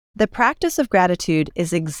The practice of gratitude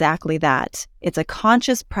is exactly that. It's a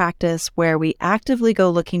conscious practice where we actively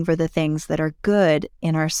go looking for the things that are good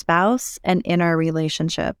in our spouse and in our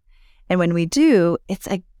relationship. And when we do, it's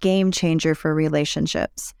a game changer for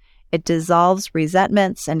relationships. It dissolves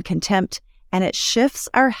resentments and contempt, and it shifts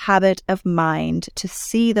our habit of mind to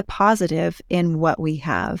see the positive in what we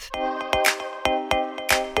have.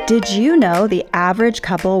 Did you know the average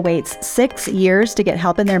couple waits 6 years to get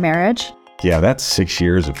help in their marriage? Yeah, that's 6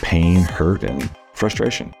 years of pain, hurt, and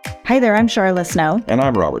frustration. Hi there, I'm Charla Snow. And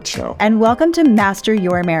I'm Robert Snow. And welcome to Master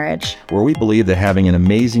Your Marriage, where we believe that having an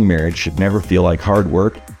amazing marriage should never feel like hard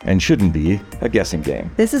work and shouldn't be a guessing game.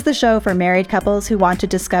 This is the show for married couples who want to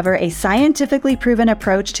discover a scientifically proven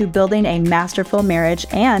approach to building a masterful marriage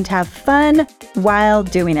and have fun while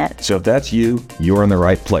doing it. So if that's you, you're in the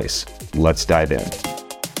right place. Let's dive in.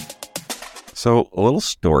 So a little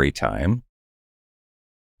story time.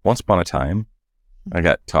 Once upon a time, I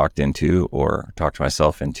got talked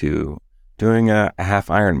myself into doing a half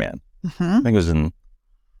Ironman. I think it was in,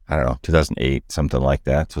 2008, something like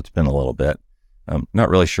that. So it's been a little bit. Not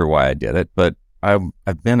really sure why I did it, but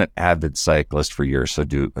I've been an avid cyclist for years. So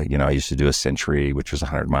I used to do a Century, which was a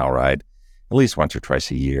 100-mile ride, at least once or twice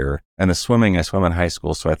a year. And the swimming, I swim in high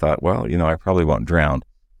school. So I thought, well, I probably won't drown.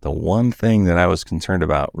 The one thing that I was concerned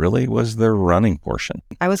about really was the running portion.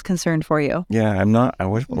 I was concerned for you. Yeah, I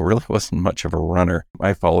really wasn't much of a runner.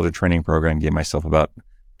 I followed a training program, gave myself about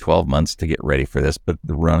 12 months to get ready for this, but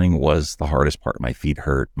the running was the hardest part. My feet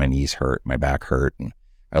hurt, my knees hurt, my back hurt, and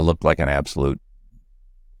I looked like an absolute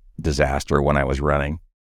disaster when I was running.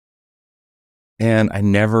 And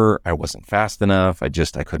I wasn't fast enough. I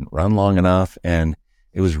couldn't run long enough. And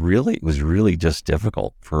it was really just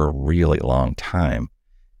difficult for a really long time.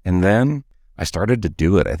 And then I started to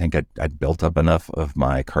do it. I think I'd built up enough of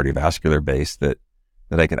my cardiovascular base that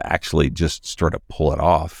I could actually just sort of pull it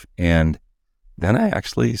off. And then I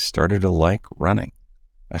actually started to like running.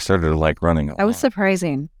 I started to like running a lot. That was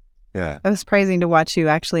surprising. Yeah. It was surprising to watch you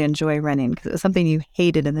actually enjoy running because it was something you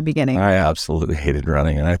hated in the beginning. I absolutely hated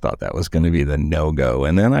running, and I thought that was going to be the no-go.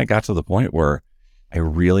 And then I got to the point where I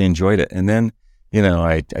really enjoyed it. And then,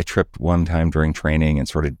 I tripped one time during training and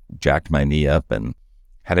sort of jacked my knee up and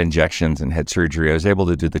had injections and had surgery. I was able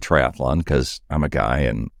to do the triathlon because I'm a guy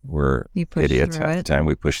and we're idiots half the time.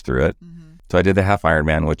 We pushed through it. Mm-hmm. So I did the half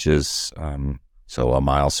Ironman, which is a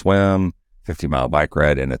mile swim, 50-mile bike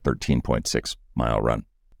ride, and a 13.6-mile run.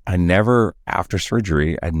 After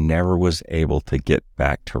surgery, I never was able to get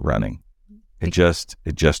back to running. It just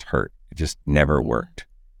hurt. It just never worked.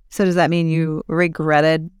 So does that mean you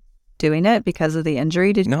regretted doing it because of the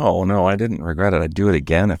injury? No, I didn't regret it. I'd do it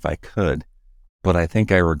again if I could. But I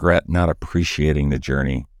think I regret not appreciating the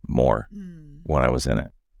journey more when I was in it.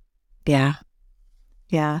 Yeah.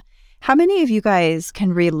 Yeah. How many of you guys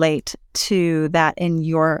can relate to that in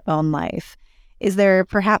your own life? Is there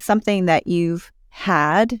perhaps something that you've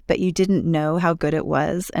had, but you didn't know how good it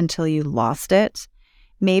was until you lost it?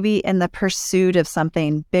 Maybe in the pursuit of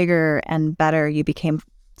something bigger and better, you became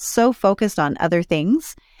so focused on other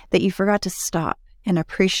things that you forgot to stop and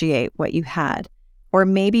appreciate what you had. Or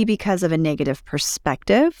maybe because of a negative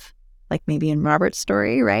perspective, like maybe in Robert's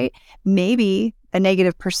story, right? Maybe a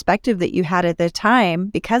negative perspective that you had at the time.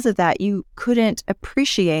 Because of that, you couldn't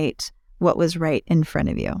appreciate what was right in front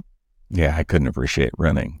of you. Yeah, I couldn't appreciate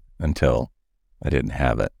running until I didn't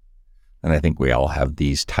have it. And I think we all have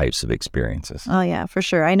these types of experiences. Oh, yeah, for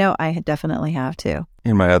sure. I know I definitely have too.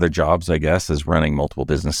 In my other jobs, I guess, as running multiple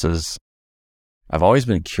businesses, I've always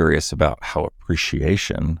been curious about how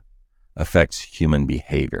appreciation affects human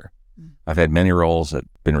behavior. I've had many roles. I've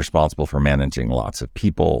been responsible for managing lots of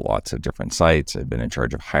people, lots of different sites. I've been in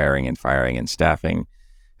charge of hiring and firing and staffing.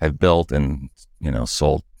 I've built and,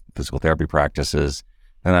 sold physical therapy practices.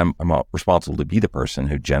 And I'm responsible to be the person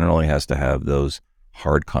who generally has to have those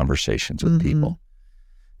hard conversations with people.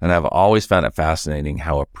 And I've always found it fascinating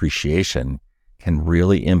how appreciation can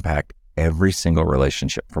really impact every single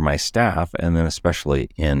relationship for my staff, and then especially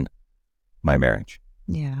in my marriage.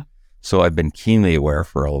 Yeah. So I've been keenly aware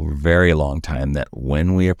for a very long time that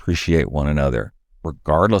when we appreciate one another,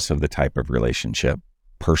 regardless of the type of relationship,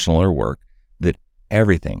 personal or work, that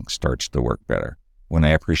everything starts to work better. When I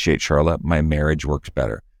appreciate Charlotte, my marriage works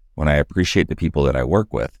better. When I appreciate the people that I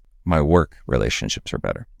work with, my work relationships are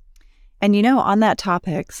better. And on that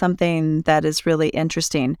topic, something that is really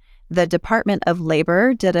interesting, the Department of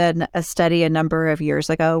Labor did a study a number of years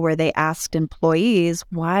ago where they asked employees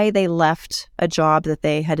why they left a job that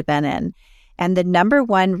they had been in. And the number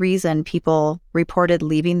one reason people reported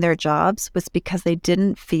leaving their jobs was because they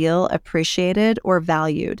didn't feel appreciated or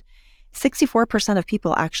valued. 64% of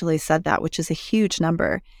people actually said that, which is a huge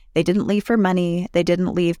number. They didn't leave for money. They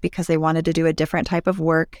didn't leave because they wanted to do a different type of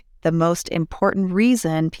work. The most important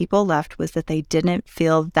reason people left was that they didn't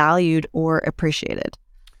feel valued or appreciated.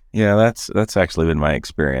 Yeah, that's actually been my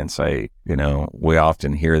experience. We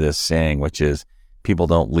often hear this saying, which is people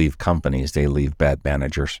don't leave companies, they leave bad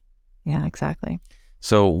managers. Yeah, exactly.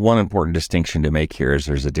 So one important distinction to make here is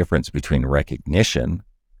there's a difference between recognition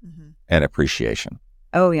and appreciation.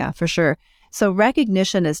 Oh, yeah, for sure. So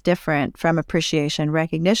recognition is different from appreciation.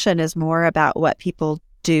 Recognition is more about what people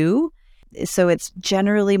do. So it's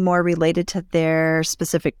generally more related to their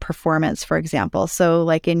specific performance, for example. So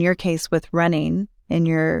like in your case with running, in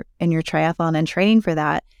your triathlon and training for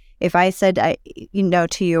that, if I said,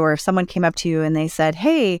 to you, or if someone came up to you and they said,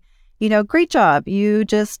 hey, great job. You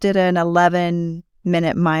just did an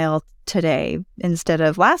 11-minute mile today instead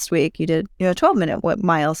of last week. You did, 12-minute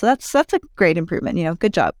mile. So that's a great improvement.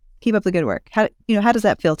 Good job. Keep up the good work. How does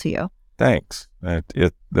that feel to you? Thanks.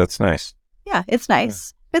 That's nice. Yeah, it's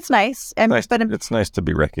nice. Yeah. It's nice. But it's nice to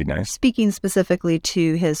be recognized. Speaking specifically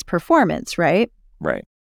to his performance, right? Right.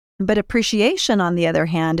 But appreciation, on the other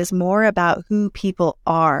hand, is more about who people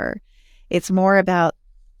are. It's more about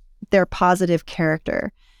their positive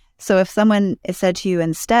character. So if someone said to you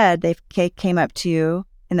instead, they came up to you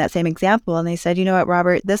in that same example and they said, you know what,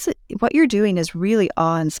 Robert, what you're doing is really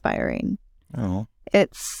awe-inspiring. Oh.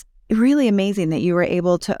 It's really amazing that you were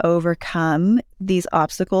able to overcome these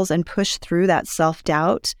obstacles and push through that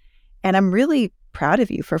self-doubt. And I'm really proud of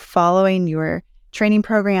you for following your training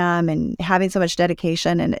program and having so much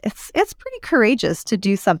dedication. And it's pretty courageous to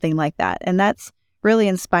do something like that. And that's really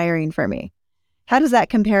inspiring for me. How does that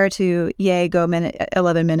compare to, go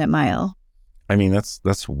 11-minute mile? I mean,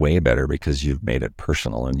 that's way better because you've made it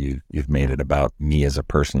personal and you've made it about me as a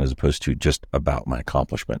person as opposed to just about my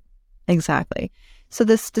accomplishment. Exactly. So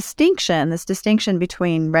this distinction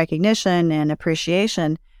between recognition and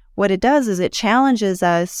appreciation, what it does is it challenges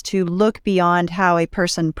us to look beyond how a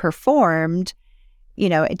person performed,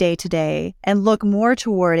 day to day, and look more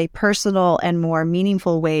toward a personal and more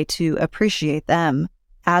meaningful way to appreciate them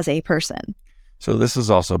as a person. So this is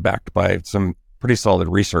also backed by some pretty solid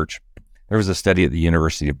research. There was a study at the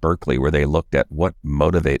University of Berkeley where they looked at what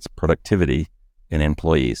motivates productivity in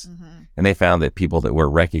employees. Mm-hmm. And they found that people that were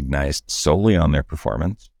recognized solely on their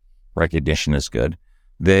performance, recognition is good,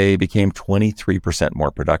 they became 23%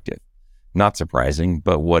 more productive. Not surprising,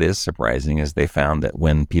 but what is surprising is they found that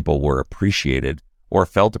when people were appreciated or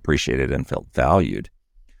felt appreciated and felt valued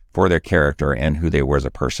for their character and who they were as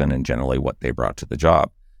a person and generally what they brought to the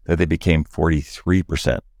job, that they became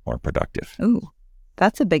 43% more productive. Ooh,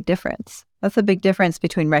 that's a big difference. That's a big difference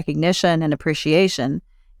between recognition and appreciation.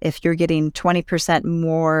 If you're getting 20%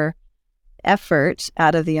 more effort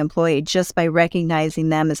out of the employee just by recognizing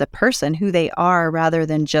them as a person, who they are, rather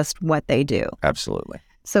than just what they do. Absolutely.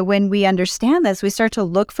 So when we understand this, we start to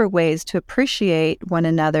look for ways to appreciate one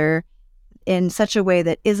another in such a way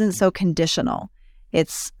that isn't so conditional.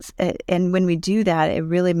 And when we do that, it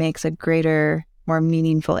really makes a greater, more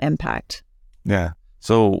meaningful impact. Yeah.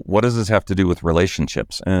 So what does this have to do with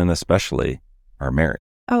relationships and especially our marriage?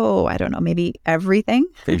 Oh, I don't know. Maybe everything.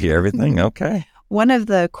 Maybe everything. Okay. One of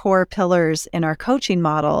the core pillars in our coaching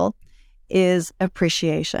model is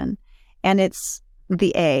appreciation. And it's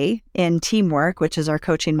the A in teamwork, which is our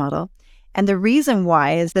coaching model. And the reason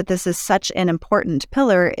why is that this is such an important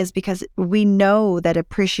pillar is because we know that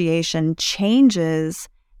appreciation changes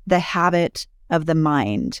the habit of the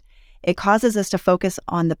mind. It causes us to focus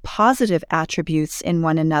on the positive attributes in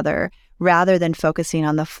one another rather than focusing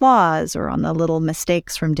on the flaws or on the little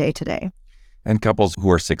mistakes from day to day. And couples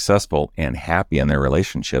who are successful and happy in their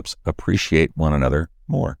relationships appreciate one another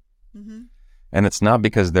more. Mm-hmm. And it's not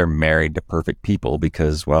because they're married to perfect people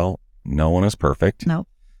because, well, no one is perfect. No.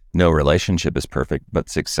 No relationship is perfect, but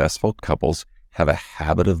successful couples have a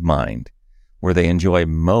habit of mind where they enjoy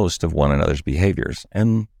most of one another's behaviors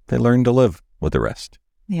and they learn to live with the rest.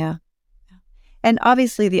 Yeah. And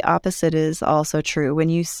obviously the opposite is also true. When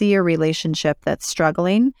you see a relationship that's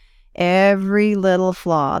struggling, every little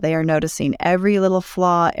flaw, they are noticing every little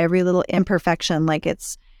flaw, every little imperfection, like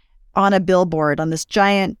it's on a billboard, on this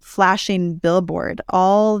giant flashing billboard.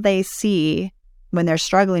 All they see when they're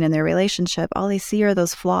struggling in their relationship, all they see are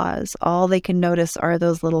those flaws. All they can notice are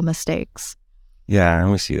those little mistakes. Yeah,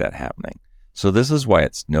 and we see that happening. So this is why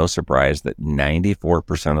it's no surprise that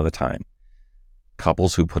 94% of the time,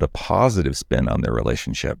 couples who put a positive spin on their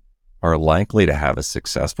relationship are likely to have a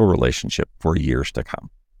successful relationship for years to come.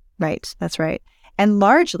 Right, that's right. And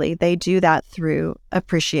largely they do that through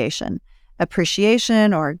appreciation.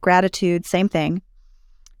 Appreciation or gratitude, same thing.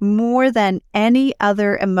 more than any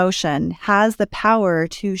other emotion, has the power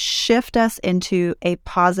to shift us into a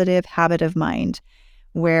positive habit of mind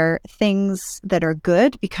where things that are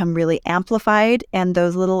good become really amplified and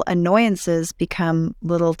those little annoyances become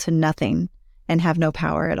little to nothing and have no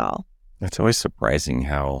power at all. It's always surprising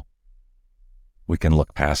how we can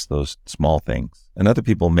look past those small things, and other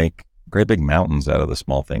people make great big mountains out of the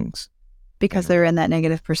small things. Because they're in that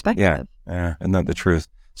negative perspective. Yeah, isn't that the truth?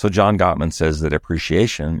 So John Gottman says that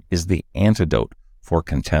appreciation is the antidote for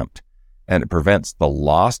contempt, and it prevents the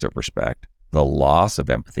loss of respect, the loss of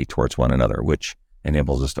empathy towards one another, which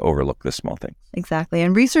enables us to overlook the small things. Exactly.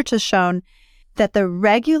 And research has shown that the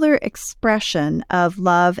regular expression of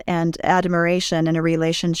love and admiration in a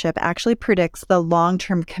relationship actually predicts the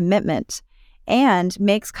long-term commitment and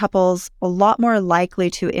makes couples a lot more likely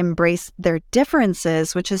to embrace their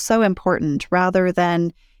differences, which is so important, rather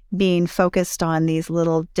than being focused on these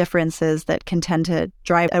little differences that can tend to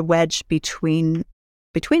drive a wedge between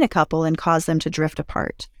a couple and cause them to drift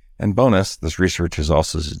apart. And bonus, this research has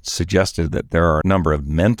also suggested that there are a number of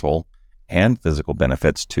mental and physical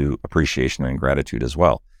benefits to appreciation and gratitude as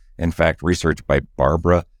well. In fact, research by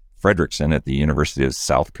Barbara Fredrickson at the University of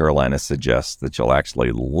South Carolina suggests that you'll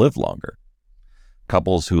actually live longer.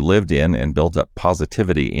 Couples who lived in and built up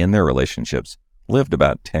positivity in their relationships lived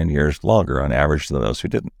about 10 years longer on average than those who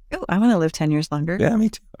didn't. Oh, I want to live 10 years longer. Yeah, me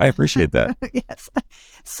too. I appreciate that. Yes.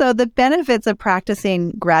 So the benefits of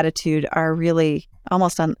practicing gratitude are really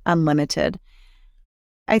almost unlimited.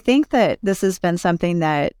 I think that this has been something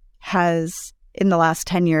that has, in the last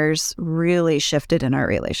 10 years, really shifted in our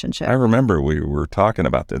relationship. I remember we were talking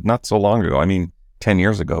about that not so long ago. I mean, 10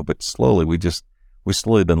 years ago, but slowly we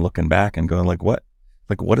slowly been looking back and going like,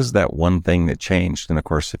 what is that one thing that changed? And of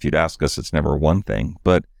course, if you'd ask us, it's never one thing,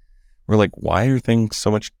 but we're like, why are things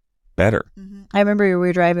so much better? Mm-hmm. I remember we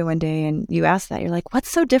were driving one day and you asked that. You're like,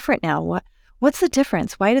 what's so different now? What's the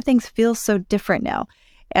difference? Why do things feel so different now?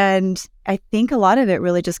 And I think a lot of it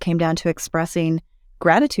really just came down to expressing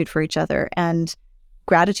gratitude for each other and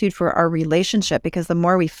gratitude for our relationship, because the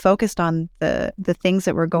more we focused on the things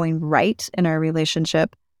that were going right in our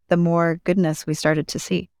relationship, the more goodness we started to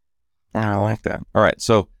see. I like that. All right.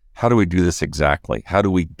 So how do we do this exactly? How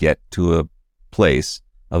do we get to a place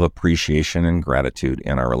of appreciation and gratitude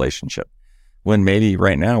in our relationship when maybe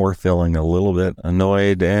right now we're feeling a little bit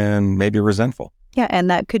annoyed and maybe resentful? Yeah. And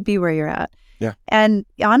that could be where you're at. Yeah. And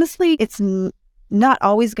honestly, it's not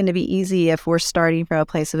always going to be easy if we're starting from a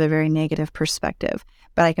place of a very negative perspective,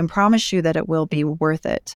 but I can promise you that it will be worth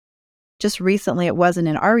it. Just recently, it wasn't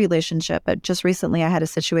in our relationship, but just recently I had a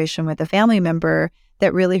situation with a family member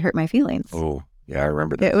that really hurt my feelings. Oh, yeah, I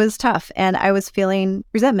remember that. It was tough. And I was feeling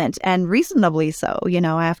resentment, and reasonably so,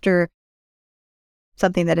 after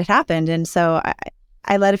something that had happened. And so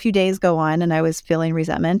I let a few days go on and I was feeling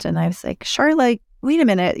resentment. And I was like, Charlotte, wait a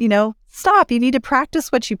minute, stop. You need to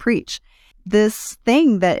practice what you preach. This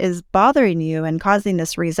thing that is bothering you and causing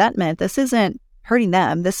this resentment, this isn't hurting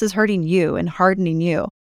them. This is hurting you and hardening you.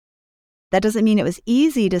 That doesn't mean it was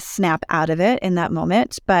easy to snap out of it in that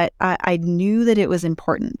moment, but I knew that it was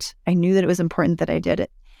important. I knew that it was important that I did it.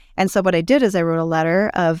 And so what I did is I wrote a letter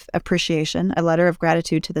of appreciation, a letter of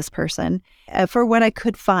gratitude to this person for what I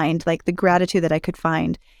could find, like the gratitude that I could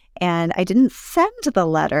find. And I didn't send the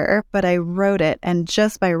letter, but I wrote it. And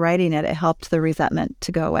just by writing it, it helped the resentment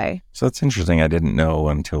to go away. So that's interesting. I didn't know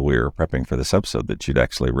until we were prepping for this episode that you'd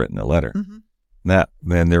actually written a letter. Mm-hmm.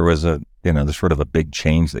 Then there was there's sort of a big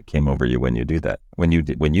change that came over you when you do that, when you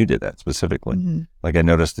did that specifically. Mm-hmm. Like I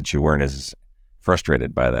noticed that you weren't as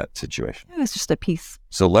frustrated by that situation. It was just a piece.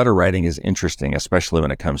 So letter writing is interesting, especially when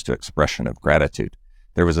it comes to expression of gratitude.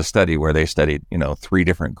 There was a study where they studied, 3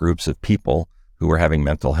 different groups of people who were having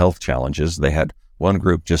mental health challenges. They had one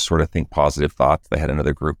group just sort of think positive thoughts. They had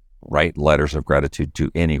another group write letters of gratitude to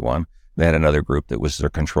anyone. They had another group that was their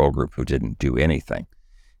control group who didn't do anything.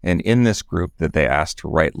 And in this group that they asked to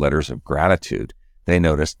write letters of gratitude, they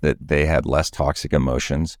noticed that they had less toxic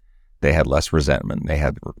emotions, they had less resentment, they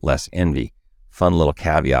had less envy. Fun little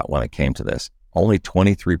caveat when it came to this. Only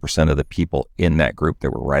 23% of the people in that group that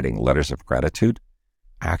were writing letters of gratitude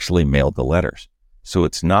actually mailed the letters. So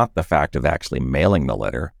it's not the fact of actually mailing the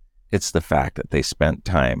letter, it's the fact that they spent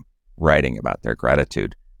time writing about their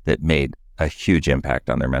gratitude that made a huge impact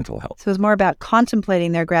on their mental health. So it was more about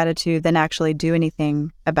contemplating their gratitude than actually do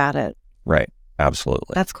anything about it. Right.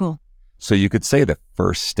 Absolutely. That's cool. So you could say the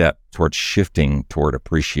first step towards shifting toward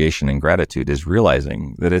appreciation and gratitude is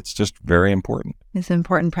realizing that it's just very important. It's an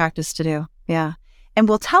important practice to do. Yeah. And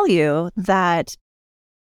we'll tell you that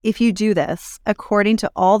if you do this, according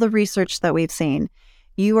to all the research that we've seen,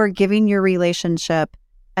 you are giving your relationship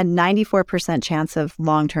a 94% chance of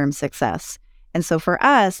long-term success. And so for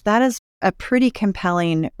us, that is a pretty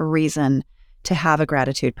compelling reason to have a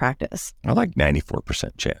gratitude practice. I like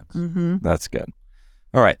 94% chance. Mm-hmm. That's good.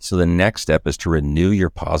 All right. So the next step is to renew your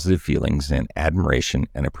positive feelings and admiration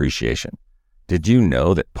and appreciation. Did you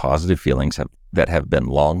know that positive feelings that have been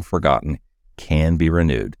long forgotten can be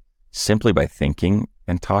renewed simply by thinking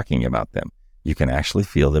and talking about them? You can actually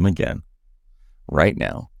feel them again right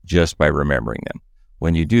now just by remembering them.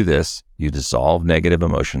 When you do this, you dissolve negative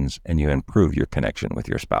emotions and you improve your connection with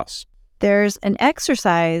your spouse. There's an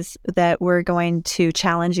exercise that we're going to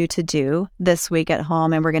challenge you to do this week at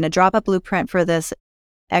home, and we're going to drop a blueprint for this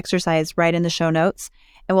exercise right in the show notes.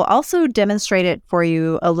 And we'll also demonstrate it for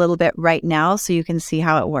you a little bit right now so you can see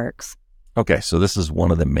how it works. Okay, so this is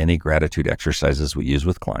one of the many gratitude exercises we use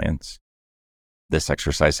with clients. This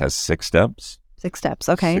exercise has 6 steps. 6 steps,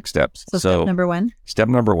 okay. 6 steps. So step number 1? Step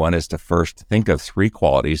number 1 is to first think of 3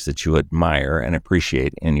 qualities that you admire and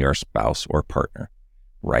appreciate in your spouse or partner.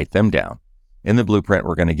 Write them down. In the blueprint,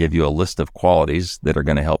 we're going to give you a list of qualities that are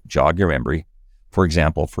going to help jog your memory. For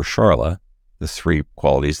example, for Sharla, the 3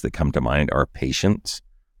 qualities that come to mind are patience,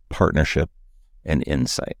 partnership, and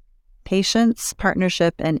insight. Patience,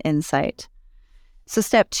 partnership, and insight. So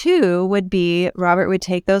step 2 would be Robert would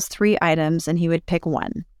take those 3 items and he would pick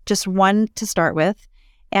one, just one to start with,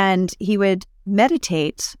 and he would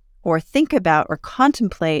meditate or think about or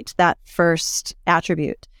contemplate that first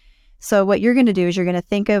attribute. So what you're going to do is you're going to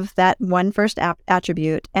think of that one first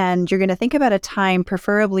attribute, and you're going to think about a time,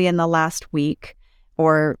 preferably in the last week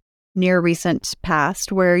or near recent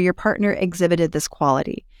past, where your partner exhibited this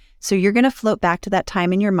quality. So you're going to float back to that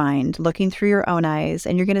time in your mind, looking through your own eyes,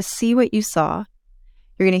 and you're going to see what you saw.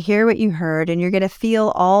 You're going to hear what you heard, and you're going to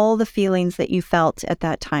feel all the feelings that you felt at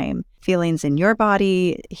that time. Feelings in your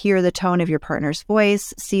body, hear the tone of your partner's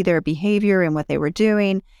voice, see their behavior and what they were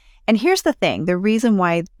doing. And here's the thing, the reason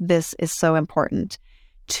why this is so important.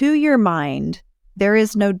 To your mind, there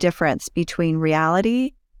is no difference between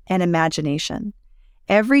reality and imagination.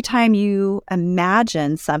 Every time you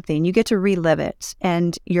imagine something, you get to relive it,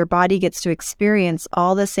 and your body gets to experience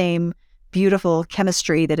all the same beautiful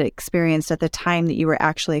chemistry that it experienced at the time that you were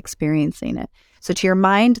actually experiencing it. So to your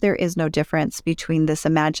mind, there is no difference between this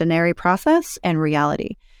imaginary process and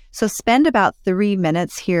reality. So spend about 3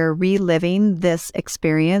 minutes here reliving this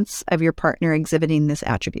experience of your partner exhibiting this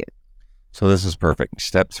attribute. So this is perfect.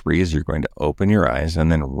 Step 3 is you're going to open your eyes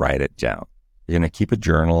and then write it down. You're going to keep a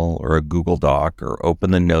journal or a Google Doc or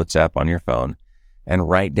open the Notes app on your phone and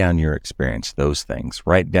write down your experience, those things.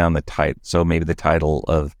 Write down the title. So maybe the title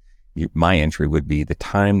of my entry would be The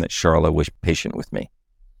Time That Sharla Was Patient With Me.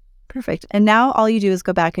 Perfect. And now all you do is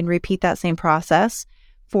go back and repeat that same process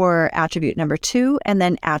for attribute number 2 and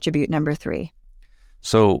then attribute number 3.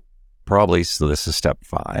 So this is step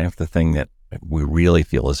 5. The thing that we really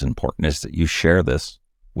feel is important is that you share this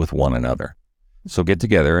with one another. So get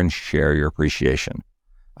together and share your appreciation.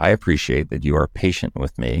 I appreciate that you are patient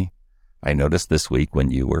with me. I noticed this week when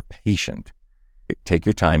you were patient. Take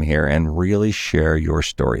your time here and really share your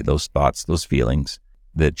story, those thoughts, those feelings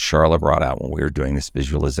that Sharla brought out when we were doing this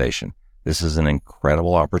visualization. This is an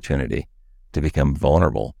incredible opportunity to become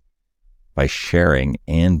vulnerable by sharing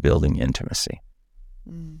and building intimacy.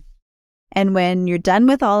 And when you're done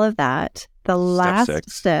with all of that, the last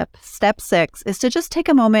step 6, is to just take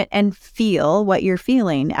a moment and feel what you're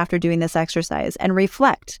feeling after doing this exercise and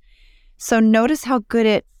reflect. So notice how good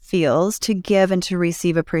it feels to give and to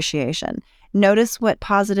receive appreciation. Notice what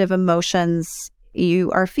positive emotions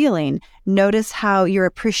you are feeling. Notice how your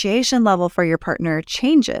appreciation level for your partner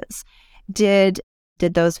changes. Did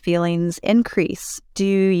those feelings increase? Do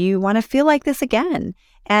you want to feel like this again?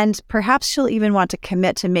 And perhaps you'll even want to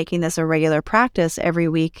commit to making this a regular practice every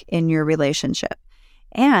week in your relationship.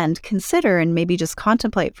 And consider and maybe just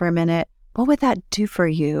contemplate for a minute, what would that do for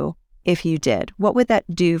you if you did? What would that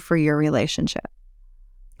do for your relationship?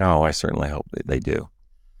 Oh, I certainly hope that they do.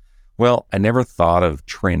 Well, I never thought of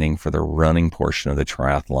training for the running portion of the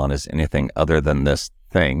triathlon as anything other than this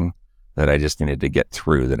thing that I just needed to get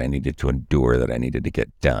through, that I needed to endure, that I needed to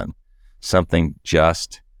get done. Something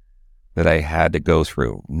just that I had to go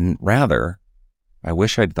through. Rather, I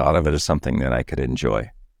wish I'd thought of it as something that I could enjoy.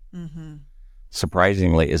 Mm-hmm.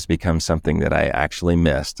 Surprisingly, it's become something that I actually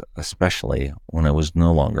missed, especially when I was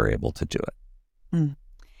no longer able to do it.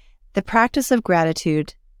 The practice of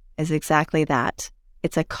gratitude is exactly that.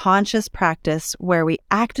 It's a conscious practice where we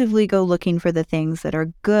actively go looking for the things that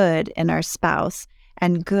are good in our spouse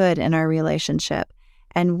and good in our relationship.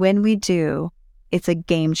 And when we do, it's a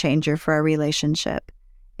game changer for our relationship.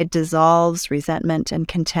 It dissolves resentment and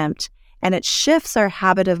contempt, and it shifts our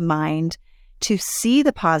habit of mind to see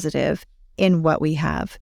the positive in what we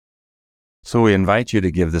have. So we invite you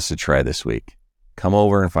to give this a try this week. Come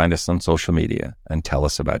over and find us on social media and tell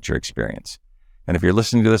us about your experience. And if you're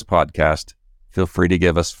listening to this podcast, feel free to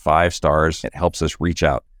give us 5 stars. It helps us reach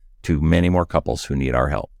out to many more couples who need our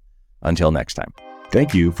help. Until next time.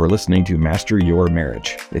 Thank you for listening to Master Your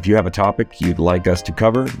Marriage. If you have a topic you'd like us to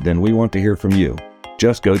cover, then we want to hear from you.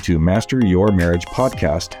 Just go to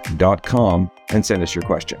masteryourmarriagepodcast.com and send us your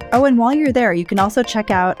question. Oh, and while you're there, you can also check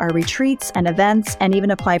out our retreats and events and even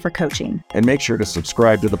apply for coaching. And make sure to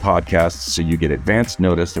subscribe to the podcast so you get advance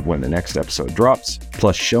notice of when the next episode drops,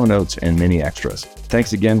 plus show notes and many extras.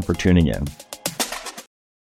 Thanks again for tuning in.